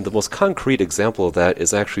 and the most concrete example of that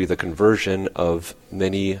is actually the conversion of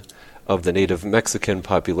many of the native Mexican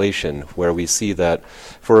population, where we see that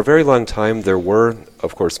for a very long time there were,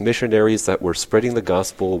 of course, missionaries that were spreading the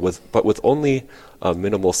gospel but with only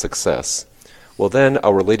minimal success. Well, then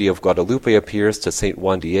Our Lady of Guadalupe appears to St.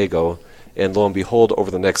 Juan Diego, and lo and behold,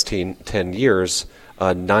 over the next 10 years,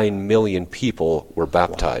 9 million people were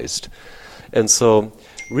baptized. Wow. And so,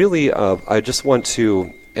 really, I just want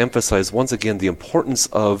to emphasize once again the importance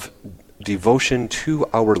of devotion to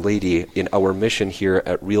Our Lady in our mission here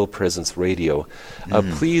at Real Presence Radio.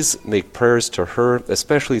 Please make prayers to her,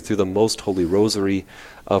 especially through the Most Holy Rosary,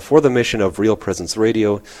 for the mission of Real Presence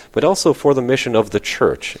Radio, but also for the mission of the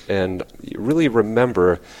Church. And really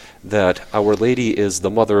remember that Our Lady is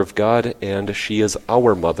the Mother of God, and she is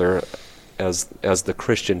our mother as the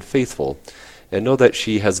Christian faithful. And know that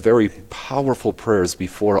she has very powerful prayers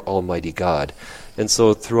before Almighty God. And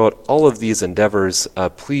so throughout all of these endeavors,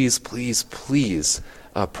 please pray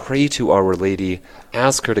to Our Lady,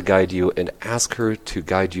 ask her to guide you, and ask her to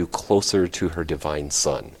guide you closer to her divine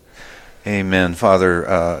Son. Amen.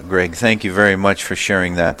 Father Greg, thank you very much for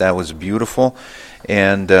sharing that. That was beautiful.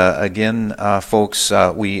 And again, folks,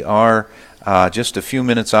 we are just a few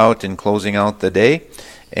minutes out in closing out the day,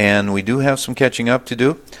 and we do have some catching up to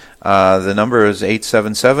do. The number is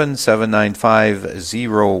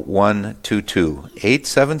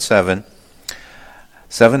 877-795-0122.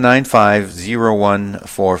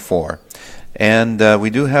 877-795-0144. And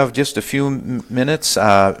we do have just a few minutes,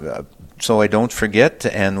 so I don't forget,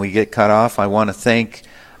 and we get cut off. I want to thank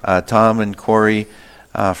Tom and Corey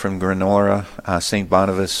from Granora, St.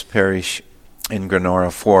 Boniface Parish in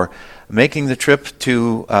Granora, for making the trip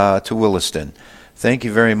to Williston. Thank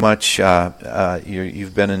you very much.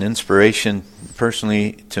 You've been an inspiration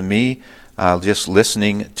personally to me, just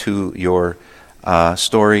listening to your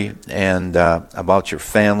story and about your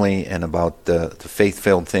family and about the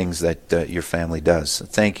faith-filled things that your family does.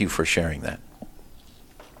 Thank you for sharing that.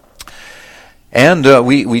 And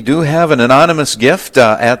we do have an anonymous gift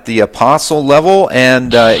at the apostle level,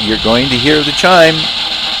 and you're going to hear the chime.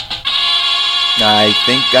 I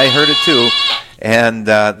think I heard it too. And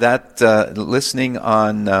that listening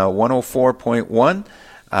on 104.1,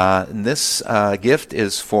 this gift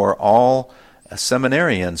is for all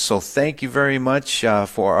seminarians. So thank you very much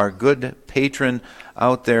for our good patron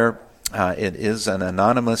out there. It is an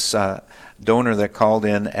anonymous donor that called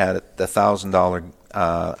in at the $1,000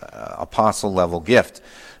 apostle level gift.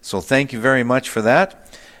 So thank you very much for that.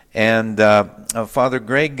 And Father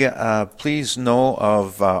Greg, please know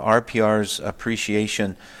of RPR's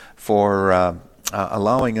appreciation for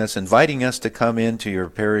inviting us to come into your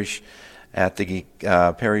parish at the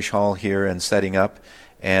parish hall here and setting up.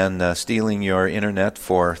 and stealing your internet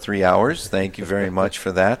for 3 hours. Thank you very much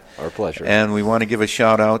for that. Our pleasure. And we want to give a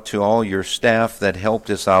shout out to all your staff that helped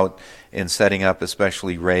us out in setting up,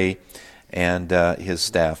 especially Ray and his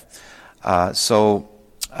staff.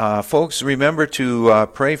 Folks, remember to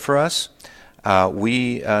pray for us.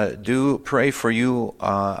 We do pray for you,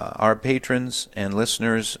 our patrons and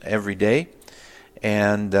listeners, every day.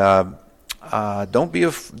 And don't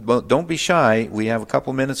be shy. We have a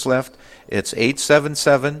couple minutes left. It's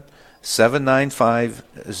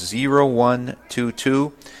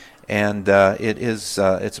 877-795-0122, and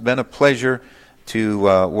it's been a pleasure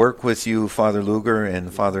to work with you, Father Luger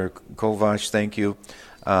and Father Kovash. Thank you,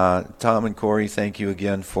 Tom and Corey. Thank you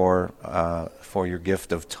again for your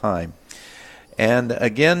gift of time. And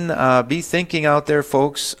again, be thinking out there,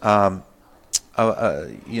 folks.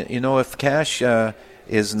 If cash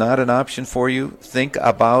is not an option for you, think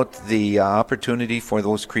about the opportunity for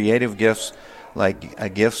those creative gifts,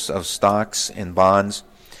 like gifts of stocks and bonds,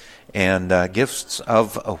 and gifts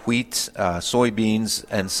of wheat, soybeans,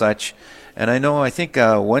 and such. And I think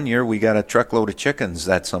 1 year we got a truckload of chickens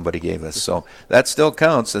that somebody gave us. So that still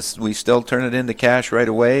counts. We still turn it into cash right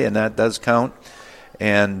away, and that does count.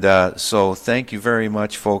 And so thank you very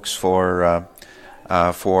much, folks, for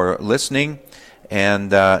listening.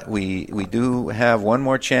 And we do have one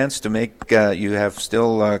more chance to make, you have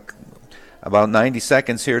still about 90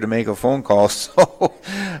 seconds here to make a phone call. So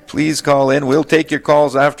please call in. We'll take your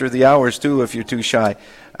calls after the hours, too, if you're too shy.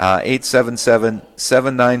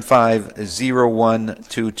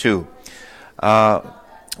 877-795-0122.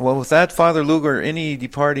 Well, with that, Father Luger, any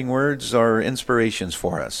departing words or inspirations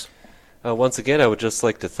for us? Once again, I would just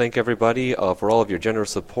like to thank everybody for all of your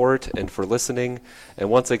generous support and for listening.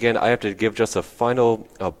 And once again, I have to give just a final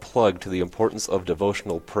plug to the importance of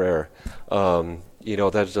devotional prayer. That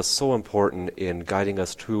is just so important in guiding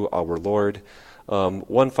us to our Lord.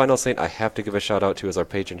 One final saint I have to give a shout out to is our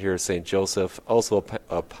patron here, St. Joseph, also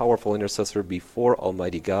a powerful intercessor before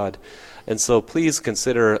Almighty God. And so please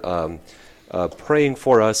consider praying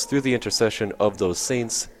for us through the intercession of those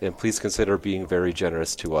saints, and please consider being very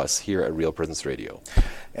generous to us here at Real Presence Radio.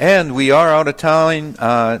 And we are out of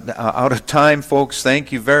time, folks.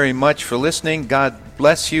 Thank you very much for listening. God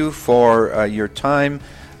bless you for your time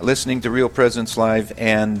listening to Real Presence Live,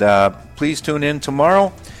 and please tune in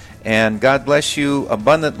tomorrow. And God bless you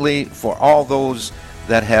abundantly for all those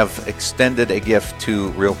that have extended a gift to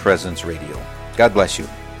Real Presence Radio. God bless you.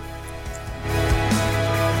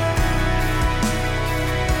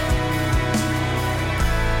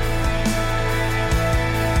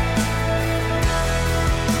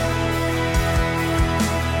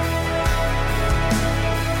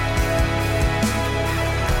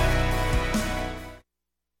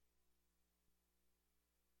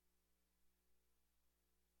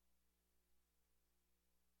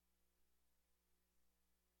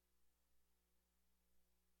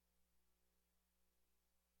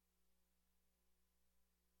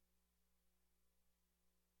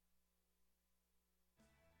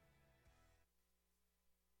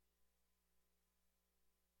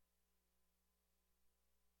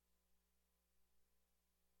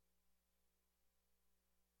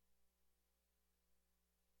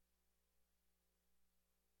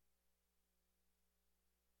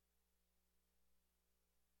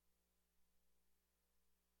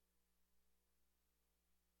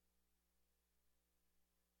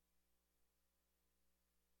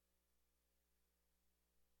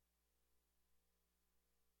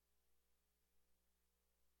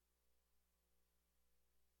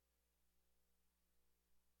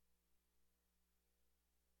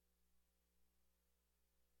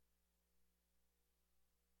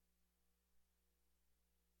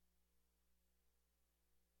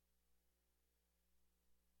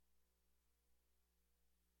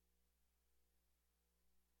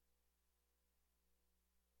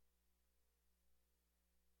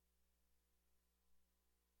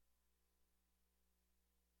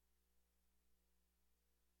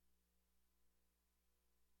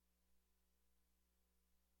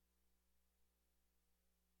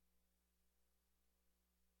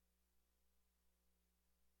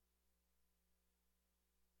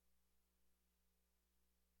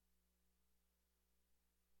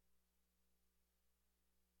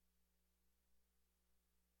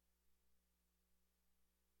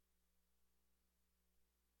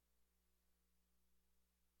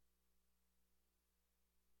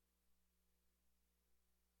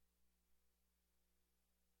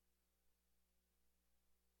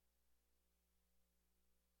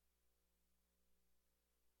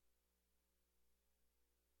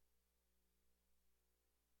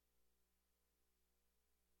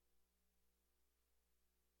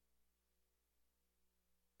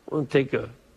 want to take a